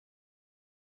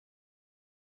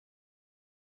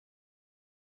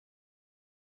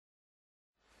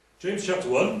James chapter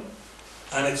 1,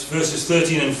 and it's verses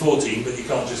 13 and 14, but you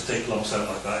can't just take lumps out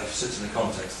like that. It sits in the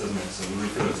context, doesn't it? So we'll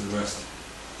refer to the rest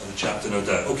of the chapter, no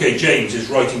doubt. Okay, James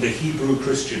is writing to Hebrew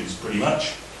Christians, pretty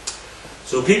much.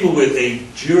 So people with a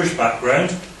Jewish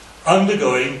background,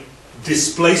 undergoing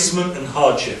displacement and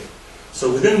hardship.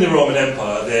 So within the Roman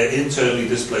Empire, they're internally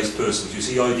displaced persons. You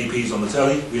see IDPs on the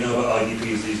telly. We know about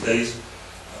IDPs these days.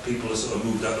 People are sort of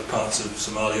moved out of parts of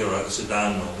Somalia or out of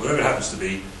Sudan or wherever it happens to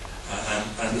be.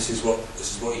 And this is what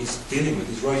he's dealing with.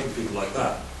 He's writing to people like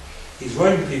that. He's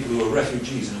writing to people who are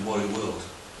refugees in a wider world.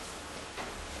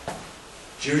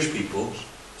 Jewish people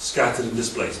scattered and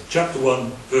displaced. Chapter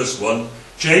 1, verse 1.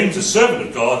 James, a servant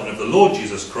of God and of the Lord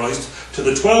Jesus Christ, to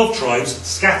the 12 tribes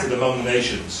scattered among the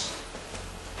nations.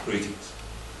 Greetings.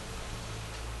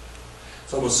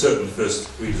 It's almost certain the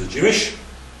first readers are Jewish.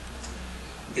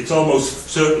 It's almost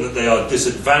certain that they are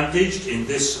disadvantaged in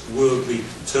this worldly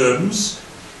terms.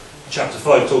 Chapter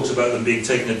 5 talks about them being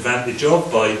taken advantage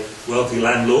of by wealthy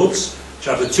landlords.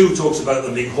 Chapter 2 talks about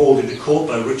them being hauled into court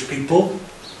by rich people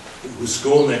who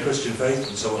scorn their Christian faith,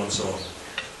 and so on and so on.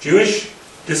 Jewish,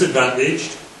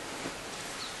 disadvantaged,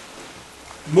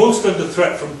 most under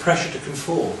threat from pressure to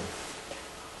conform.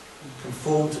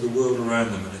 Conform to the world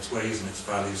around them and its ways and its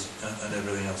values and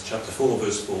everything else. Chapter 4,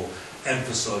 verse 4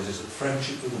 emphasises that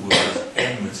friendship with the world is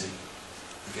enmity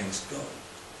against God,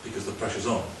 because the pressure's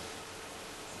on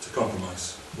to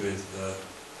compromise with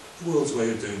the world's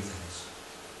way of doing things.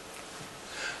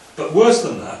 But worse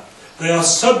than that, they are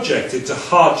subjected to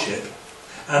hardship,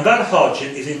 and that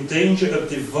hardship is in danger of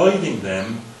dividing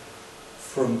them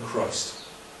from Christ.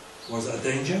 Why is that a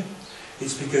danger?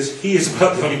 It's because he is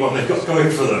about the only one they've got going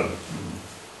for them.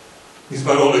 He's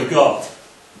about all they've got.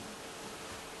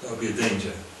 That would be a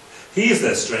danger. He is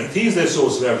their strength, he is their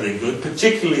source of everything good,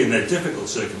 particularly in their difficult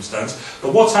circumstance.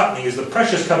 But what's happening is the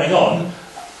pressure's coming on.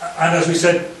 And as we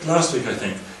said last week, I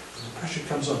think, when the pressure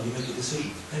comes on, you make a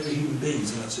decision. Every human being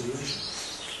is in that situation.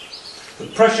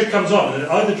 The pressure comes on, and it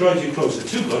either drives you closer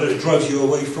to God, or it drives you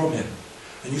away from Him.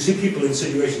 And you see people in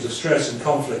situations of stress and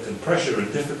conflict and pressure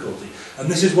and difficulty. And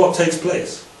this is what takes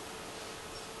place.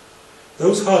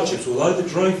 Those hardships will either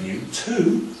drive you to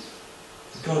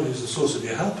the God who's the source of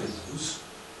your help in those,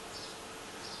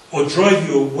 or drive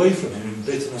you away from Him in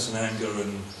bitterness and anger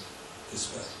and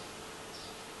despair.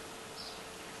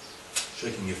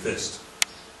 Shaking your fist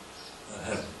at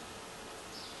heaven.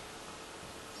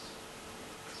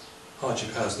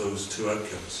 Hardship has those two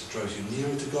outcomes. It drives you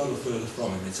nearer to God or further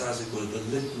from Him. It's, as it were, the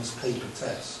litmus paper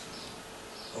test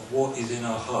of what is in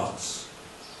our hearts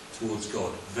towards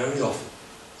God, very often.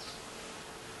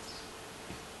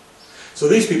 So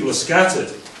these people are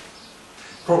scattered.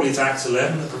 Probably it's Acts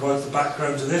 11 that provides the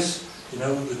background to this. You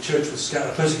know, the church was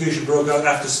scattered. Persecution broke out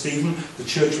after Stephen. The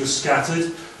church was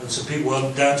scattered, and some people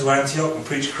went down to Antioch and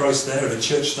preached Christ there, and a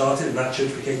church started, and that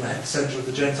church became the centre of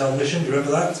the Gentile mission. Do you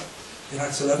remember that? In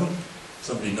Acts 11?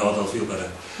 Somebody nod, I'll feel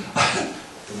better.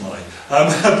 Don't lie. But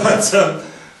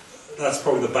that's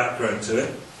probably the background to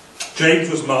it. James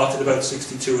was martyred about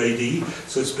 62 AD,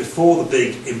 so it's before the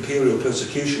big imperial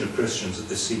persecution of Christians that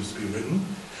this seems to be written.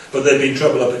 But there'd been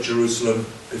trouble up at Jerusalem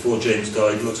before James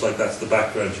died. Looks like that's the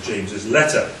background to James's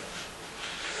letter.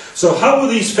 So how were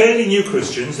these fairly new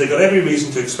Christians? They've got every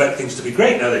reason to expect things to be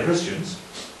great now they're Christians.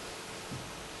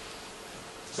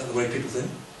 Is that the way people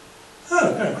think?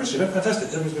 Oh, no, Christian, fantastic,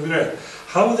 everything's going to be great.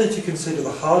 How are they to consider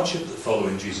the hardship that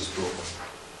following Jesus brought them?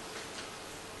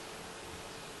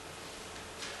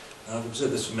 Now, I've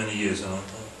observed this for many years, and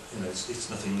it's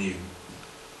nothing new.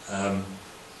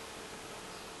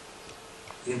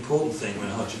 The important thing when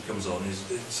hardship comes on, is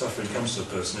suffering comes to a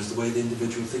person, is the way the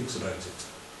individual thinks about it,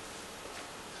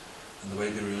 and the way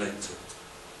they relate to it.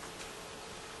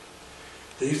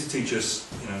 They used to teach us,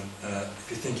 if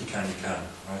you think you can, you can.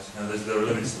 Right? Now, there are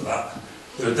limits to that.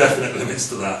 There are definite limits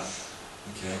to that.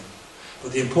 Okay.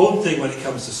 But the important thing when it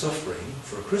comes to suffering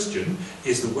for a Christian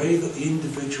is the way that the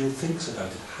individual thinks about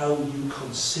it, how you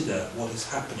consider what is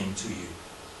happening to you.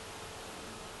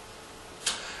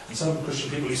 And some Christian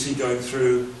people you see going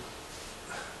through,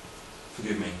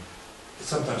 forgive me, it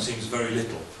sometimes seems very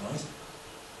little, right?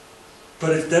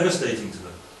 But it's devastating to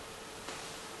them.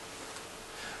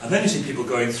 And then you see people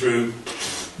going through,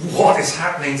 what is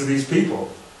happening to these people?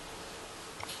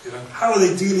 How are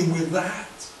they dealing with that?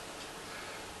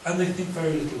 And they think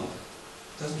very little of it.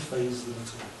 It doesn't faze them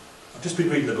at all. I've just been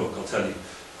reading the book, I'll tell you.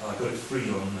 I got it free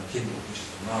on Kindle, which is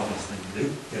a marvellous thing to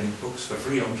do, getting books for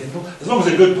free on Kindle. As long as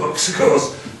they're good books, of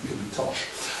course. It could be tosh.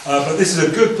 But this is a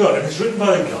good book, and it's written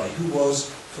by a guy who was,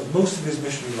 for most of his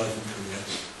missionary life and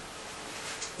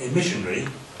career, a missionary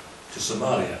to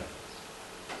Somalia.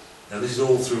 Now this is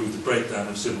all through the breakdown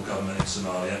of civil government in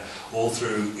Somalia, all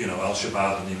through, you know,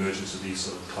 Al-Shabaab and the emergence of these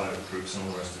sort of pirate groups and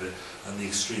all the rest of it, and the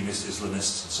extremist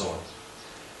Islamists and so on.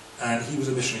 And he was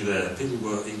a missionary there. People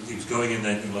were, he was going in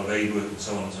there doing a lot of aid work and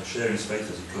so on, so sharing his faith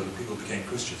as he could, and people became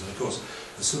Christians. And of course,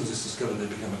 as soon as it's discovered they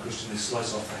become a Christian, they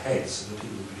slice off the heads of the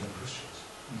people who become Christians.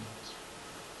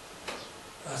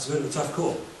 That's a bit of a tough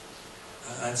call.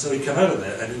 And so he came out of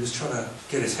there, and he was trying to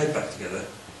get his head back together,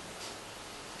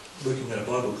 working at a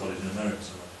Bible college in America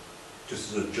somewhere,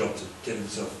 just as a job to get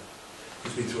himself.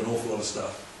 He's been through an awful lot of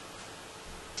stuff.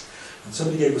 And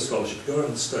somebody gave him a scholarship to go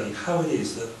around and study how it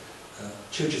is that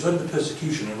churches under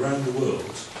persecution around the world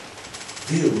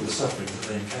deal with the suffering that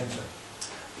they encounter.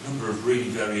 A number of really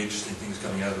very interesting things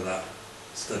coming out of that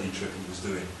study trip he was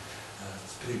doing.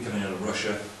 Particularly coming out of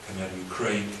Russia, coming out of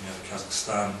Ukraine, coming out of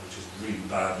Kazakhstan, which is really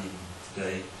bad even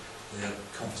today. They are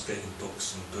confiscating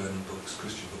books and burning books,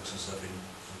 Christian books and stuff in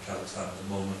Kazakhstan at the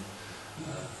moment.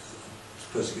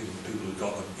 Persecuting the people who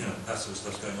got them, you know, that sort of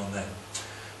stuff's going on there.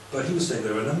 But he was saying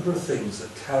there are a number of things that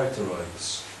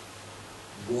characterise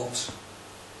what,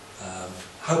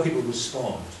 how people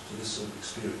respond to this sort of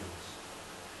experience.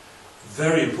 A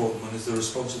very important one is the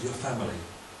response of your family.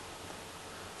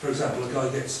 For example, a guy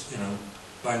gets, you know,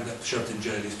 banged up, shoved in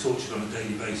jail, he's tortured on a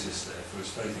daily basis there for his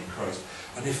faith in Christ.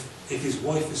 And if his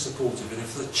wife is supportive, and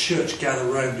if the church gather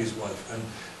around his wife and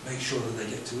make sure that they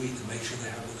get to eat and make sure they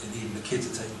have what they need and the kids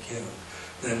are taken care of,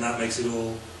 then that makes it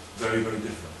all very, very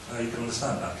different. Now you can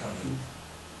understand that, can't you?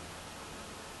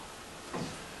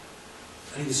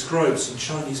 And he describes some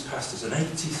Chinese pastors, an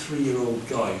 83-year-old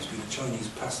guy who's been a Chinese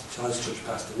church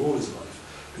pastor all his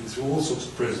life, been through all sorts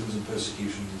of prisons and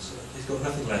persecutions and so on. He's got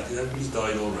nothing left, everybody's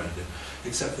died all around him,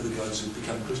 except for the guys who've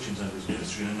become Christians under his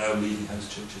ministry and are now leading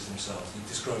house churches themselves. And he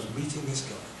describes meeting this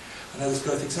guy, and now this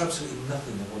guy thinks absolutely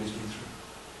nothing of what he's been through,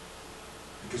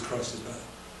 because Christ is better.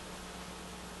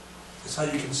 It's how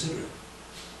you consider it.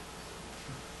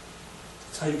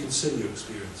 It's how you consider your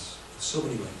experience in so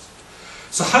many ways.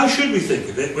 So how should we think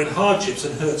of it when hardships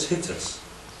and hurts hit us?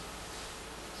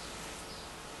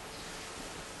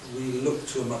 We look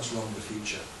to a much longer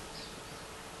future.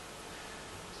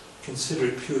 Consider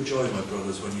it pure joy, my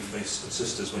brothers, when you face, and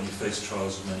sisters, when you face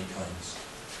trials of many kinds.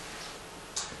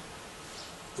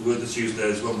 The word that's used there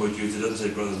is one word used. It doesn't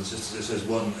say brothers and sisters. It says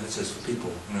one. It says for people.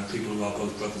 You know, people who are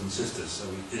both brothers and sisters. So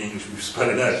in English we spell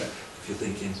it out. If you're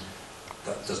thinking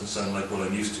that doesn't sound like what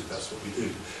I'm used to, that's what we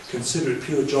do. Consider it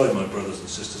pure joy, my brothers and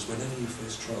sisters, whenever you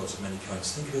face trials of many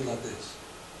kinds. Think of it like this.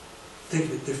 Think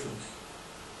of it differently.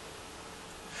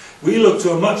 We look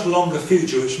to a much longer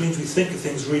future, which means we think of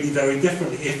things really very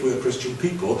differently if we're Christian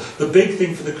people. The big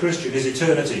thing for the Christian is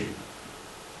eternity.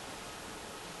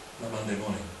 Not Monday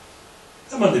morning.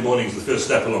 And Monday morning is the first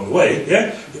step along the way,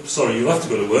 yeah? Sorry, you'll have to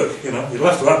go to work, you know, it'll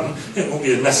have to happen. It won't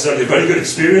be necessarily a very good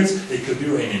experience. It could be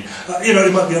raining. You know,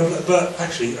 it might be, but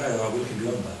actually, we're looking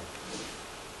beyond that.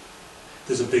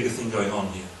 There's a bigger thing going on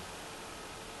here.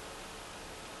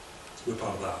 We're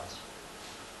part of that.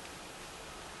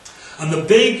 And the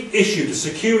big issue to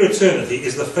secure eternity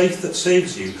is the faith that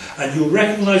saves you. And you'll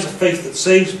recognise a faith that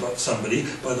saves somebody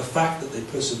by the fact that they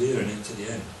persevere in it to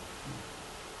the end.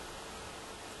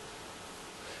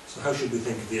 So how should we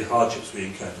think of the hardships we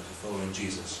encounter for following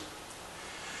Jesus?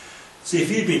 See,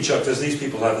 if you'd been chucked, as these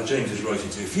people have that James is writing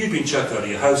to, if you'd been chucked out of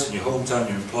your house and your hometown,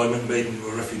 your employment, made into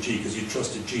a refugee because you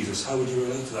trusted Jesus, how would you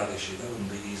relate to that issue? That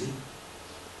wouldn't be easy.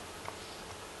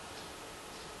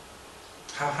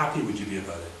 How happy would you be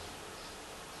about it?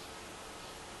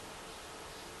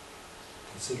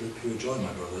 Consider it pure joy,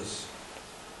 my brothers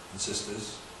and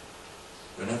sisters,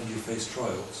 whenever you face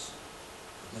trials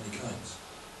of many kinds.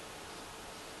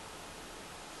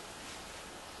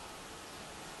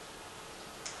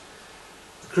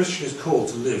 The Christian is called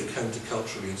to live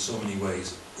counterculturally in so many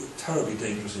ways. A terribly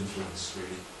dangerous influence,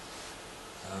 really.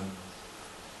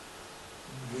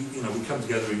 We come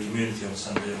together in community on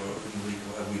Sunday or in the week,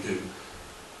 or whatever we do.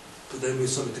 But then we're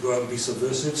subject to go out and be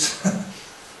subversives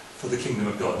for the kingdom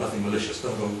of God. Nothing malicious.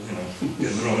 Don't go,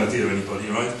 getting the wrong idea of anybody,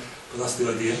 right? But that's the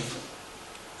idea.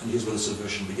 And here's where the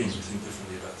subversion begins. We think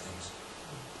differently about things.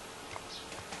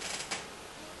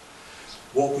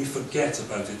 What we forget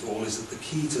about it all is that the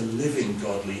key to living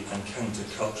godly and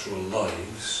countercultural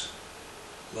lives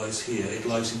lies here. It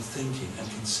lies in thinking and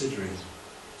considering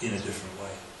in a different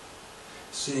way.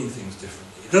 Seeing things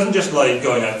differently. It doesn't just lie in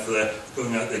going out there,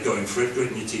 going for it,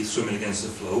 gritting your teeth, swimming against the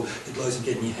flow. It lies in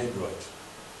getting your head right.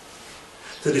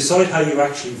 To decide how you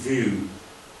actually view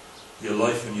your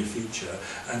life and your future,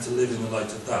 and to live in the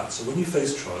light of that. So when you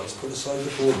face trials, put aside the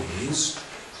thornies,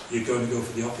 you're going to go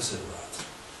for the opposite of that.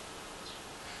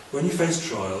 When you face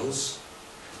trials,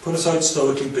 Put aside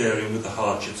stoically bearing with the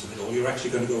hardships of it all. You're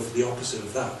actually going to go for the opposite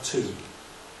of that too.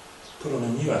 Put on a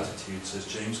new attitude, says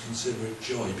James. Consider it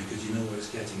joy, because you know where it's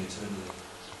getting eternally.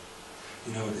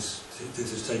 You know this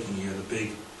is taking you the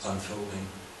big unfolding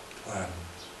plan.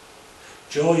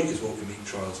 Joy is what we meet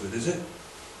trials with, is it?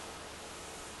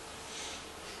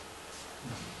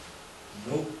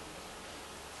 Nope.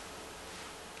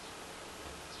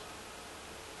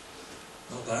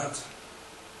 Not that.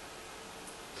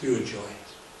 Pure joy.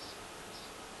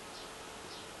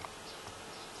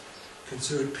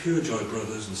 Consider it pure joy,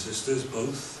 brothers and sisters,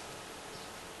 both,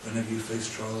 whenever you face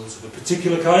trials of a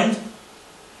particular kind.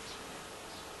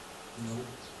 No.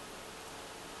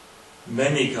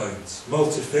 Many kinds,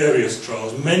 multifarious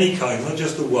trials, many kinds, not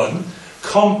just the one.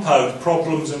 Compound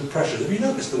problems and pressures. Have you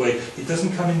noticed the way it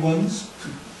doesn't come in ones?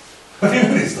 Have you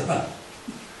noticed that?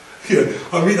 Yeah,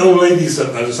 I meet old ladies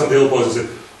sometimes, or some of the old boys will say,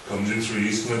 comes in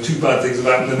threes, and then two bad things have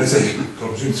happened, and they say,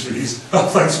 comes in threes. Oh,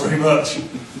 thanks very much.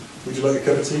 Would you like a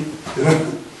cup of tea? You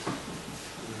know?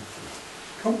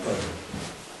 Compound.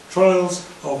 Trials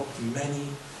of many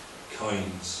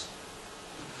kinds.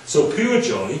 So pure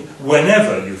joy,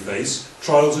 whenever you face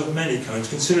trials of many kinds,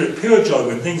 consider it pure joy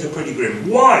when things are pretty grim.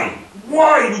 Why?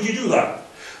 Why would you do that?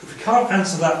 If you can't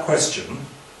answer that question,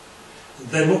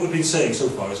 then what we've been saying so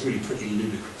far is really pretty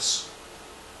ludicrous.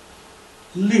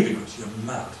 Ludicrous, you're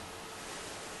mad.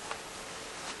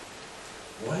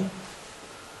 Why?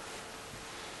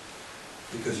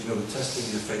 Because you know the testing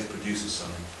of your faith produces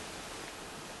something.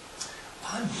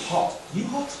 I'm hot. Are you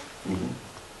hot? Mm-hmm.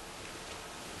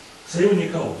 Say when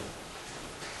you're cold.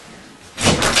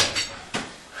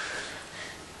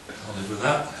 I'll live with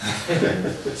that.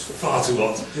 It's far too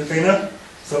hot. You okay now?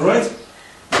 Is that right?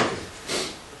 Okay.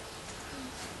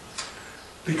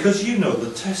 Because you know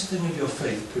the testing of your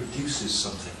faith produces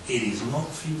something. It is not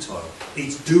futile.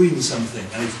 It's doing something,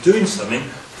 and it's doing something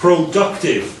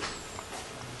productive.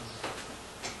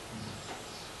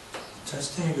 The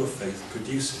testing of your faith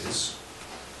produces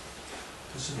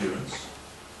perseverance,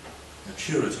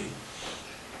 maturity,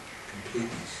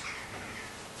 completeness.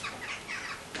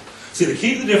 See, the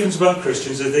key to the difference about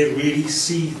Christians is they really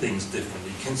see things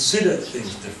differently, consider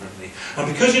things differently.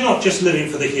 And because you're not just living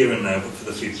for the here and now, but for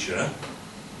the future,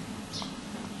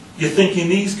 you're thinking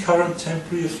these current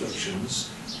temporary afflictions,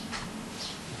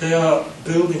 they are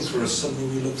building for us something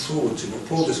we look forward to, what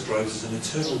Paul describes as an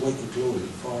eternal weight of glory that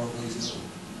far outweighs it all.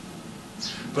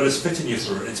 But it's fitting you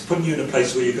for it. It's putting you in a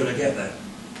place where you're going to get there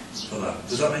for that.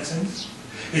 Does that make sense?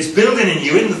 It's building in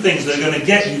you in the things that are going to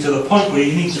get you to the point where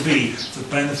you need to be to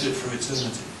benefit for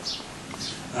eternity.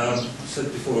 I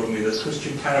said before, haven't we, that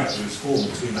Christian character is formed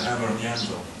between the hammer and the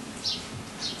anvil.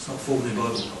 It's not formed in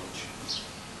Bible college.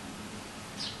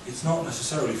 It's not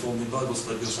necessarily formed in Bible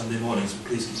study or Sunday mornings, but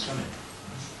please keep coming.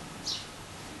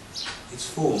 It's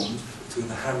formed between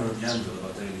the hammer and the anvil of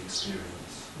our daily experience.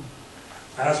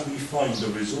 As we find the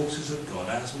resources of God,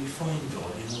 as we find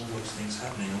God in all those things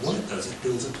happening, and what it does, it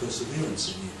builds a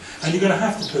perseverance in you. And you're going to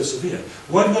have to persevere.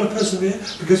 Why are you going to persevere?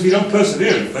 Because if you don't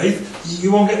persevere in faith,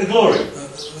 you won't get the glory.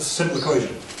 That's a simple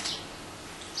equation.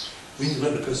 We need to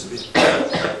learn to persevere.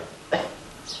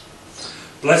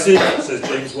 Blessed, says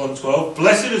James 1:12,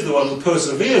 blessed is the one who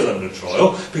perseveres under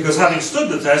trial, because having stood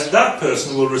the test, that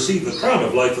person will receive the crown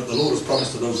of life that the Lord has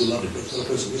promised to those who love him. But you've got to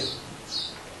persevere.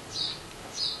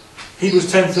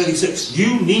 Hebrews 10:36,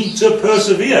 you need to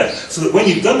persevere, so that when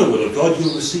you've done the will of God,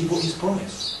 you'll receive what he's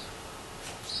promised.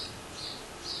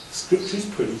 Scripture is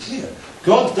pretty clear.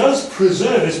 God does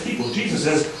preserve his people. Jesus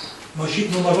says, my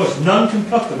sheep know my voice, none can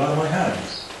pluck them out of my hand.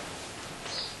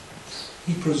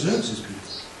 He preserves his people.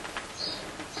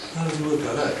 How does he work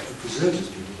that out? He preserves his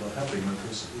people by helping them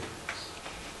persevere.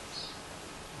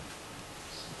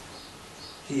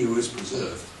 He who is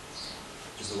preserved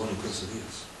is the one who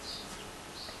perseveres.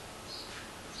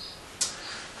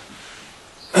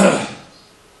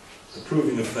 The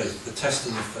proving of faith, the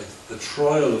testing of faith, the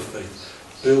trial of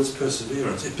faith builds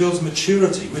perseverance. It builds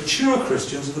maturity. Mature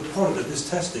Christians are the product of this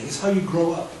testing. It's how you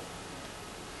grow up.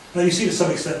 Now you see to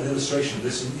some extent an illustration of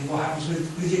this in what happens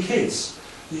with your kids.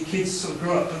 Your kids sort of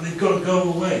grow up, but they've got to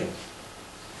go away.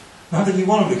 Not that you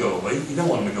want them to go away, you don't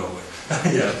want them to go away.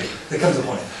 Yeah, okay, there comes a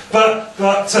point. But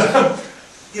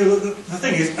you know, the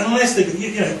thing is, unless they,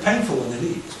 it's painful when they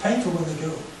leave. It's painful when they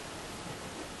go.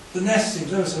 The nest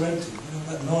seems ever so empty. You know,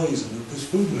 that noise, and there's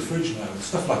food in the fridge now, and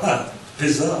stuff like that.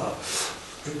 Bizarre.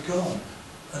 They're gone.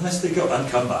 Unless they go and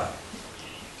come back,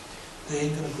 they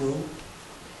ain't going to grow.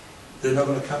 They're not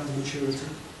going to come to maturity.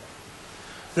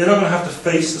 They're not going to have to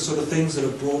face the sort of things that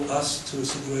have brought us to a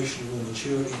situation of more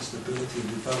maturity and stability and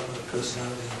development of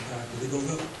personality and character. They go.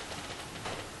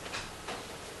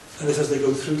 And it's as they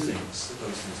go through things that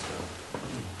those things develop.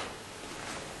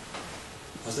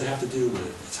 As they have to deal with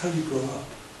it. It's how you grow up.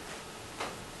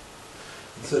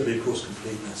 And thirdly, of course,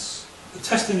 completeness. The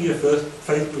testing of your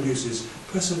faith produces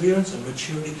perseverance and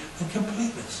maturity and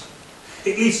completeness.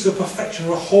 It leads to a perfection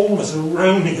or a wholeness, a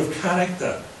rounding of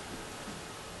character.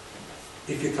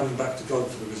 If you're coming back to God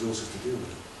for the resources to deal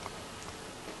with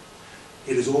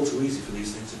it. It is all too easy for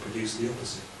these things to produce the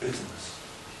opposite. Bitterness,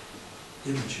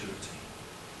 immaturity,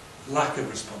 lack of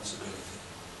responsibility,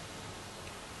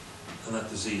 and that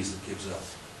disease that gives up.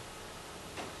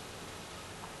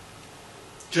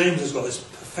 James has got this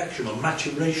perfection or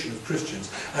maturation of Christians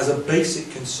as a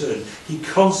basic concern. He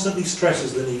constantly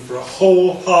stresses the need for a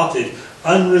wholehearted,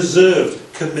 unreserved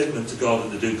commitment to God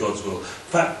and to do God's will. In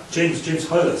fact, James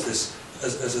highlights this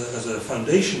as a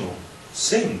foundational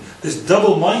sin. This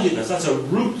double-mindedness, that's a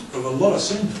root of a lot of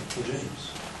sin for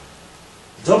James.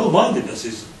 Double-mindedness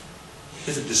is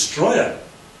a destroyer.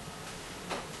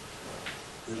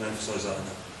 We don't emphasise that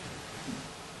enough.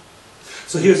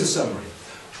 So here's the summary.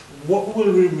 What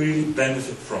will we really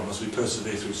benefit from as we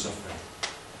persevere through suffering?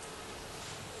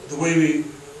 The way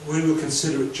we will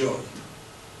consider it joy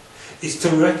is to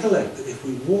recollect that if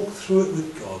we walk through it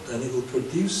with God, then it will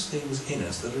produce things in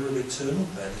us that are of eternal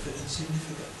benefit and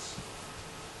significance.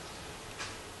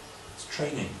 It's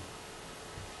training.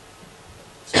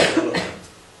 It's development.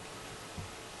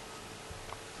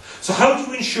 So how do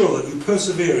you ensure that you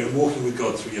persevere in walking with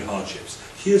God through your hardships?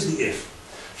 Here's the if.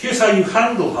 Here's how you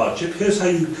handle hardship. Here's how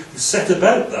you set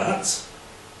about that,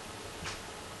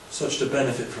 such to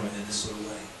benefit from it in this sort of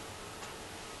way.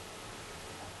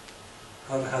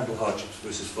 How to handle hardships,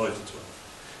 verses 5 to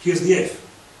 12. Here's the if.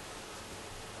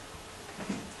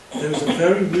 There is a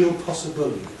very real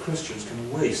possibility that Christians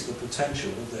can waste the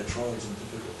potential of their trials and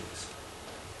difficulties.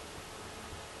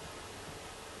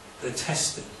 They're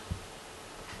tested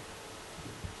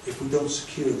if we don't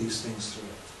secure these things through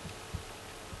it.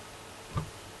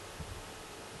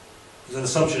 There's an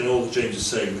assumption in all that James is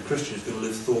saying. The Christian is going to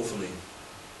live thoughtfully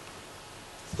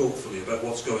about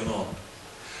what's going on.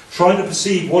 Trying to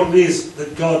perceive what it is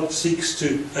that God seeks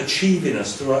to achieve in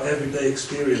us through our everyday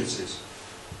experiences.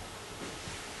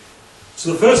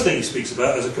 So the first thing he speaks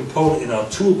about as a component in our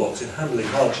toolbox in handling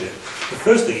hardship, the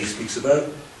first thing he speaks about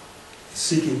is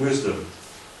seeking wisdom.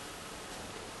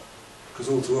 Because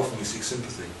all too often we seek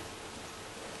sympathy.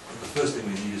 But the first thing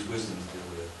we need is wisdom to deal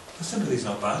with it. The sympathy's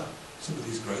not bad.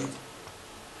 Sympathy's great.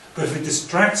 But if it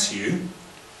distracts you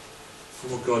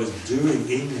from what God is doing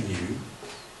in you,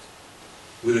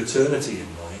 with eternity in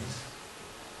mind,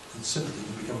 then sympathy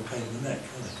can become a pain in the neck,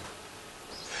 can't it?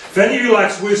 If any of you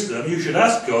lacks wisdom, you should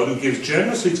ask God, who gives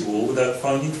generously to all without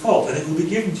finding fault, and it will be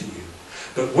given to you.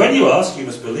 But when you ask, you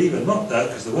must believe and not doubt,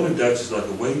 because the one who doubts is like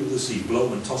a wave of the sea,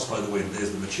 blown and tossed by the wind.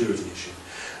 There's the maturity issue.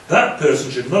 That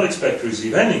person should not expect to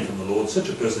receive anything from the Lord. Such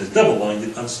a person is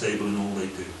double-minded, unstable in all they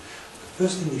do. The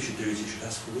first thing you should do is you should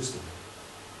ask for wisdom.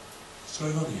 What's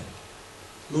going on here?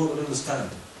 Lord, I don't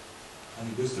understand. I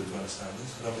need wisdom to understand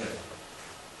this. I don't get it.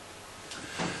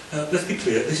 Now, let's be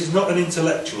clear. This is not an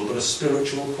intellectual, but a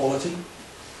spiritual quality.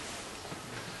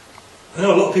 I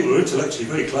know a lot of people are intellectually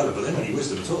very clever, but they don't need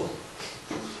wisdom at all.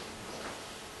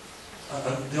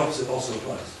 And the opposite also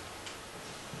applies.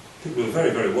 People who are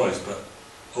very, very wise, but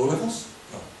O-levels?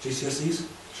 Oh, GCSEs?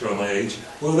 Show my age.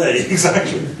 Well, there,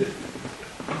 exactly.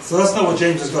 So that's not what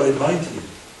James has got in mind here.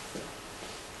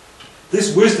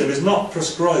 This wisdom is not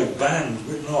prescribed, banned,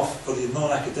 written off for the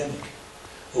non-academic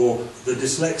or the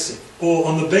dyslexic, or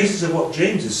on the basis of what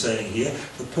James is saying here,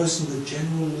 the person with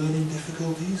general learning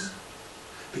difficulties,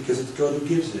 because it's God who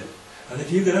gives it. And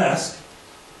if you can ask,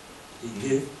 he can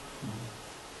give.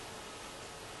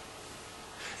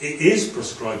 It is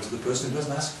prescribed to the person who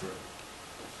doesn't ask for it,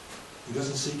 who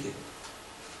doesn't seek it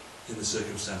in the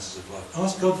circumstances of life.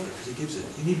 Ask God for it, because he gives it.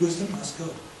 You need wisdom? Ask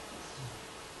God.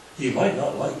 You might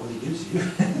not like what he gives you,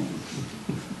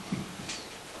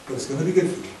 but it's going to be good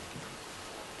for you.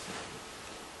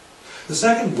 The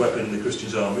second weapon in the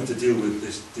Christian's armour to deal with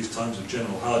these times of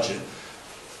general hardship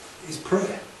is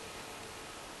prayer.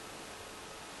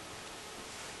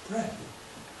 Prayer.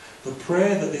 The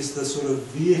prayer that is the sort of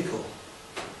vehicle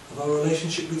of our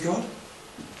relationship with God.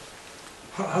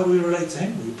 How do we relate to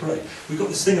him? We pray. We've got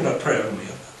this thing about prayer, haven't we?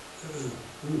 Excuse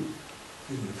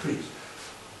me, the creeps.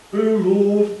 Oh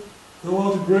Lord, thou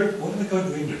art a great... What did they go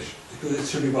into English? It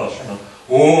should be Welsh, hang on.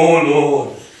 Oh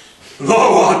Lord,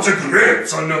 thou art a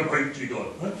great and a mighty God.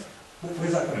 Right?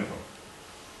 Where's that coming from?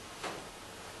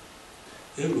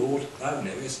 Oh Lord, thou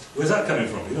knowest. Where's that coming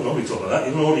from? You don't normally talk like that.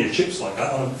 You don't order your chips like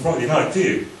that on a Friday night, do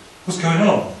you? What's going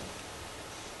on?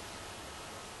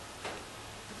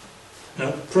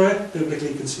 No, Prayer,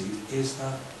 biblically conceived, is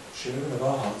that sharing of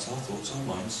our hearts, our thoughts, our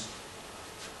minds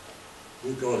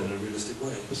with God in a realistic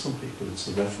way. For some people it's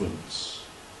the reverence.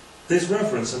 There's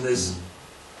reverence and there's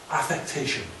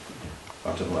affectation.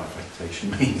 I don't know what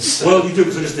affectation means. Well, you do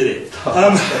because I just did it.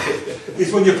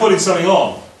 It's when you're putting something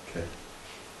on. Okay.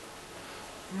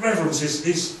 Reverence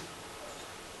is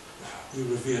we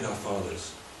revered our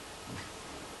fathers.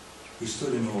 We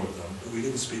stood in awe of them, but we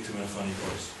didn't speak to them in a funny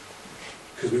voice.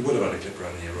 Because we would have had a clip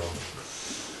around here wrong.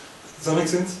 Does that make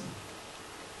sense?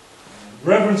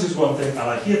 Reverence is one thing, and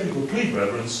I hear people plead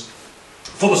reverence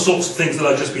for the sorts of things that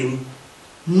I've just been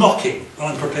knocking, and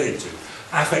I'm prepared to.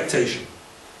 Affectation.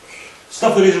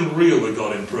 Stuff that isn't real with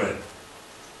God in prayer.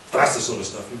 That's the sort of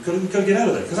stuff we've got to get out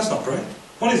of there, because that's not prayer.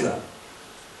 What is that?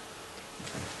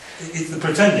 It's the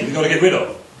pretending we've got to get rid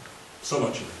of. So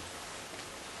much of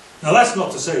it. Now that's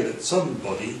not to say that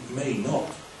somebody may not,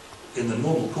 in the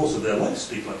normal course of their life,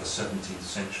 speak like a 17th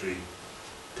century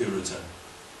Puritan,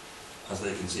 as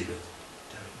they conceive it.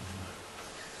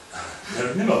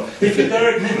 Derek Nimmo. If you're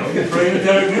Derek Nimmo, you're praying a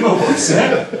Derek Nimmo voice,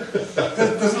 eh?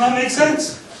 Doesn't that make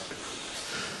sense?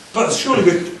 But surely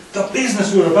with the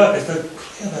business we're about is to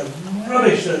clear the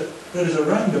rubbish that is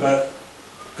around about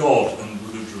God and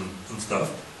religion and stuff,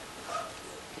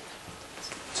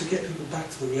 to get people back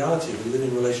to the reality of a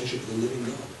living relationship with a living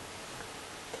God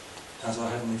as our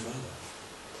Heavenly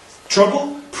Father.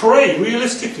 Trouble? Pray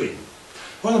realistically.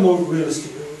 One of the more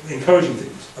realistic, encouraging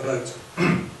things about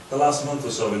the last month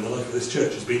or so in the life of this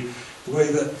church has been the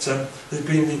way that there's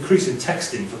been an increase in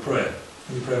texting for prayer.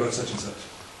 Can you pray about such and such?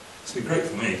 It's been great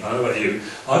for me. I don't know about you.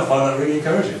 I find that really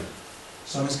encouraging.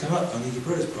 Something's come up. I need your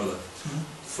prayers, brother.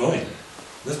 Fine.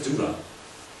 Let's do that.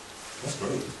 That's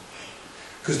great.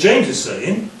 Because James is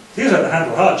saying, here's how to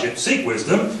handle hardship. Seek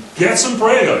wisdom. Get some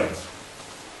prayer going.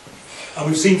 And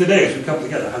we've seen today, as we come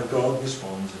together, how God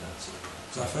responds in that sort of prayer.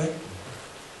 Is that fair?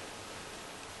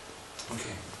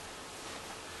 Okay.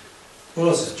 What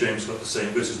else has James got to say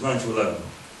in verses 9 to 11?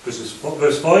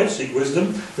 Verse 5, seek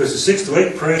wisdom. Verses 6 to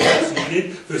 8, prayer is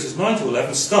needed. Verses 9 to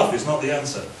 11, stuff is not the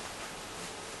answer.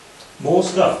 More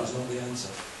stuff is not the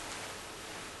answer.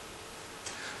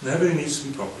 And everything needs to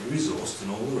be properly resourced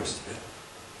and all the rest of it.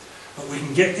 But we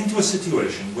can get into a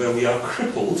situation where we are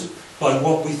crippled by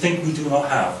what we think we do not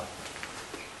have.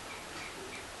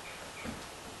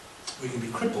 We can be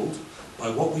crippled by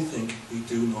what we think we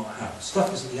do not have.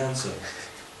 Stuff isn't the answer.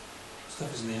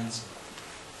 Stuff isn't the answer.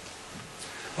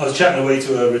 I was chatting away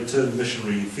to a returned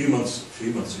missionary a few months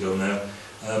ago now.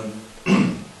 I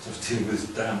was dealing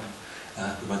with damp,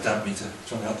 with my damp meter,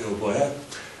 trying to help the old boy out.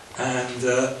 And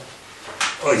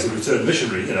well, he's a returned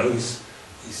missionary, you know. He's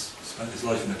spent his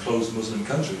life in a closed Muslim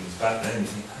country, and he's back there, and you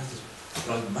think, how does this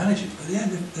guy manage it? But yeah,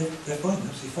 they're fine,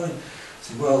 absolutely fine. I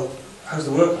said, well, how's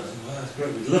the work? I said, well, that's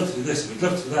great. We'd love to do this, and we'd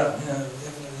love to do that. You know.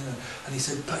 And he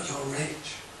said, but you're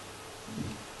rich.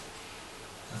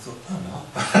 I thought, oh no.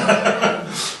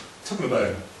 Talking about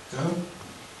him, you know,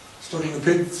 stringing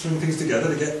things together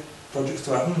to get projects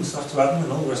to happen and stuff to happen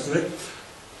and all the rest of it.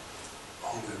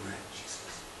 Oh, we're rich, he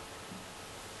says.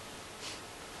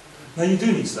 Now you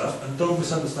do need stuff, and don't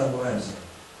misunderstand what I am saying.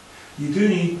 You do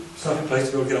need stuff in place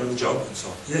to be able to get on with the job and so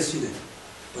on. Yes, you do.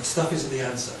 But stuff isn't the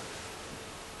answer.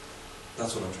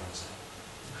 That's what I'm trying to say.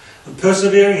 And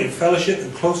persevering in fellowship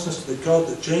and closeness to the God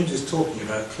that James is talking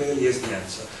about clearly is the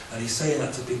answer. And he's saying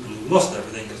that to people who've lost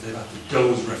everything because they've had to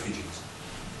go as refugees.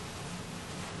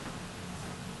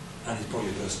 And he's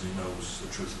probably a person who knows the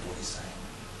truth of what he's saying.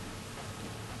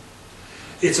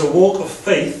 It's a walk of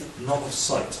faith, not of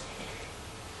sight.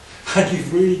 And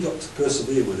you've really got to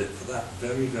persevere with it for that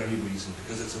very, very reason,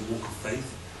 because it's a walk of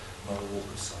faith, not a walk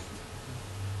of sight.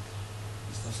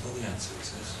 That's not the answer, he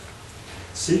says.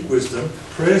 Seek wisdom,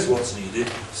 prayer's what's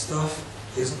needed, stuff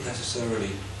isn't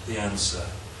necessarily the answer.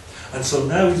 And so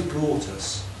now he's brought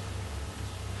us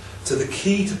to the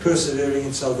key to persevering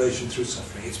in salvation through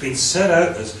suffering. It's been set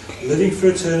out as living for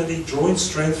eternity, drawing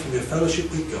strength from your fellowship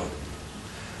with God.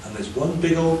 And there's one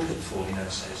big old pitfall, he now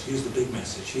says. Here's the big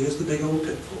message. Here's the big old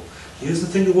pitfall. Here's the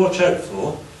thing to watch out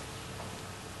for.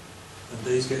 And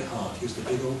days get hard. Here's the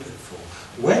big old pitfall.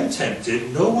 When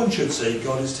tempted, no one should say,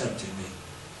 God is tempting me.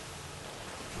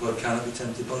 God cannot be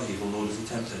tempted by evil, nor does he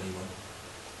tempt anyone.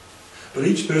 But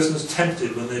each person is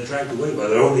tempted when they're dragged away by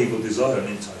their own evil desire and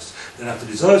enticed. Then after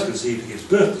desire is conceived, it gives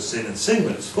birth to sin, and sin,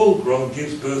 when it's full grown,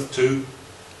 gives birth to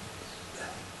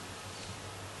death.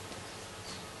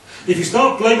 If you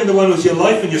start blaming the one who's your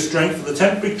life and your strength for the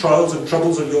temporary trials and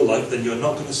troubles of your life, then you're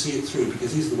not going to see it through,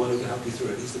 because he's the one who can help you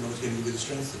through it. He's the one who's giving you the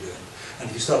strength to do it. And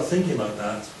if you start thinking like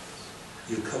that,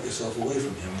 you'll cut yourself away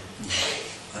from him,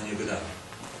 and you'll go down.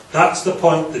 That's the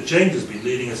point that James has been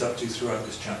leading us up to throughout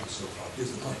this chapter so far.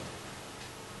 Here's the point.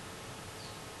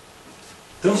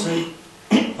 Don't say,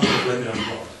 I'm going to blame it on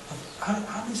God.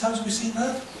 How many times have we seen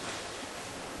that?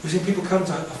 We've seen people come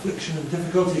to affliction and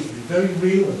difficulty. It can be very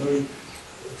real and very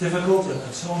difficult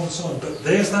and so on and so on. But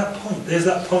there's that point. There's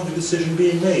that point of decision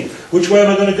being made. Which way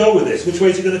am I going to go with this? Which way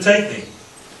is it going to take me?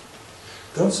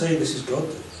 Don't say this is God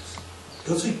doing this.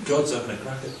 Don't say God's having a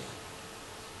crack at me.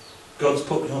 God's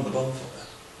put me on the bonfire.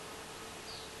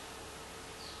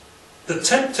 The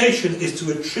temptation is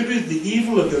to attribute the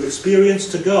evil of your experience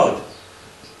to God.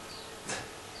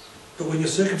 But when your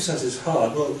circumstance is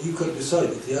hard, well, you've got to decide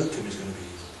if the outcome is going to be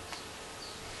evil.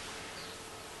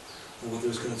 Or whether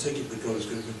it's going to take you that God is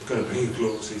going to bring you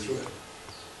gloriously through it.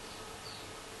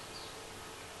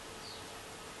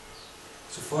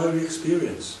 It's a fiery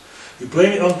experience. You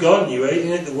blame it on God and you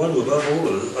alienate the one who above all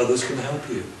others can help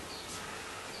you.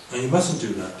 And you mustn't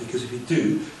do that, because if you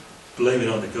do blame it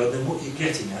on the God, then what you're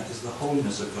getting at is the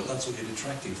holiness of God. That's what you're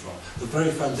detracting from. The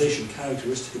very foundation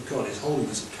characteristic of God is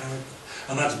holiness of character.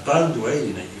 And that's bound to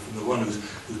alienate you from the one who's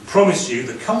promised you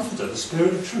the Comforter, the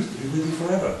Spirit of truth, to be with you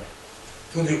forever.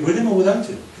 Do you want to do it with him or without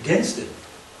him? Against him?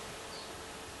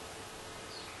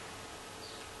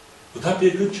 Would that be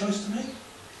a good choice to make?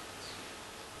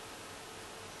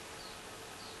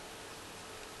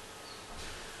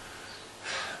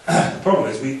 The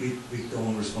problem is we don't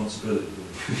want responsibility.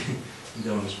 We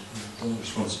don't want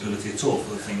responsibility at all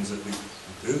for the things that we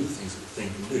do, the things that we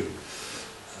think and do.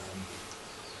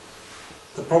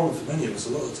 The problem for many of us a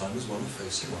lot of the time is one of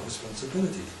facing our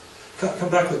responsibility. Come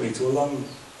back with me to a long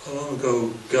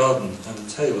ago garden and a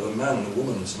tale of a man and a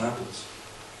woman and some apples.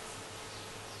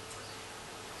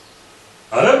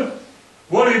 Adam,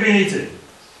 what have you been eating?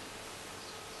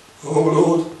 Oh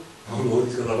Lord,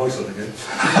 he's got that voice on again.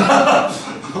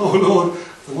 Oh Lord,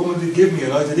 the woman did give me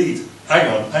and I did eat.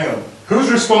 Hang on. Who's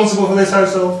responsible for this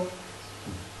household?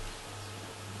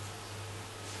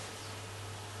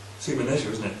 It's human nature,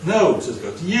 isn't it? No, says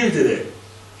God, you did it.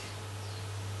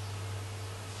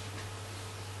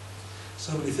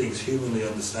 So many things humanly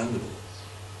understandable,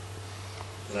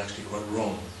 but actually quite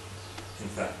wrong. In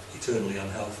fact, eternally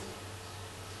unhelpful,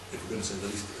 if we're going to say the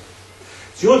least of it.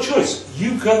 It's your choice.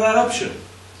 You've got that option.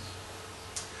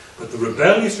 But the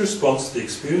rebellious response to the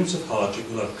experience of hardship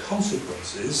will have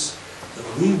consequences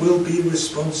that we will be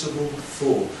responsible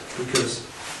for, because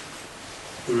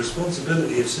the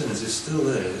responsibility of sinners is still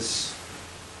theirs,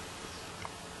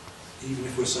 even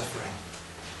if we're suffering.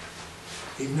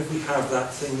 Even if we have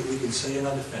that thing that we can say in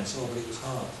our defence, oh, but it was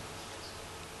hard.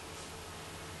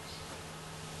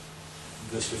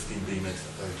 Verse 15b makes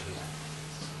that very clear.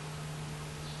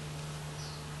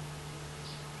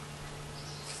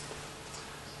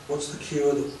 What's the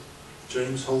cure that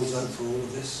James holds out for all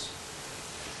of this?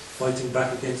 Fighting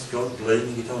back against God,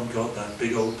 blaming it on God, that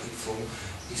big old pitfall.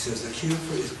 He says the cure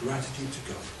for it is gratitude to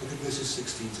God. Look at verses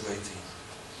 16 to 18.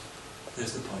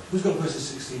 There's the point. Who's got verses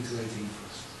 16 to 18 for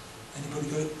us? Anybody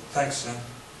got it? Thanks, Sam.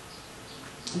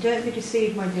 Don't be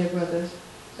deceived, my dear brothers.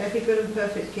 Every good and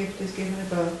perfect gift is given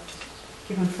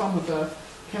from above,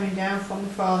 coming down from the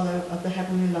Father of the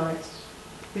heavenly lights,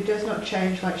 who does not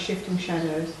change like shifting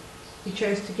shadows. He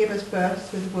chose to give us birth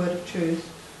through the word of truth,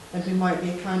 that we might be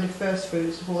a kind of first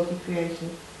fruits of all he created.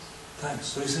 Thanks.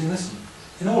 So he's saying, listen,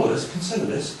 in all of this, consider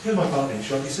this. Here's my parting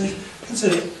shot. He says,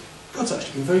 consider it. God's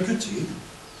actually been very good to you.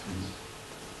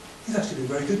 He's actually been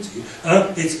very good to you.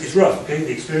 It's rough, okay?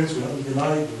 The experience, we don't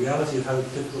deny the reality of how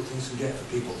difficult things can get for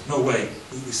people. No way.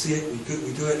 We see it, we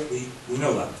do it, we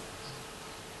know that.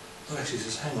 But actually he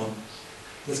says, hang on,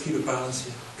 let's keep it balanced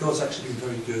here. God's actually been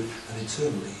very good, and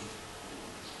eternally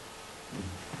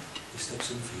he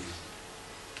steps in for you.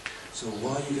 So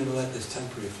why are you going to let this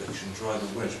temporary affliction drive a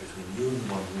wedge between you and the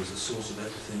one who is the source of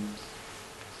everything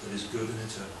that is good and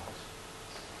eternal?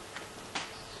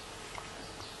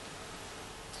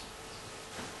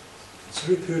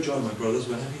 Consider it pure joy, my brothers,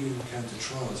 whenever you encounter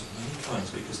trials of many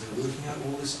kinds, because they're working out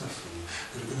all this stuff for you,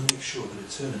 that are going to make sure that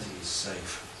eternity is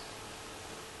safe.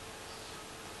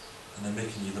 And they're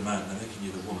making you the man, they're making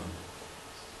you the woman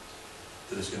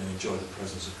that is going to enjoy the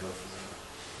presence of God forever.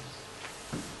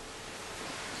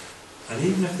 And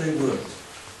even if they weren't,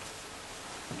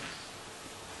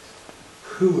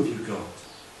 who have you got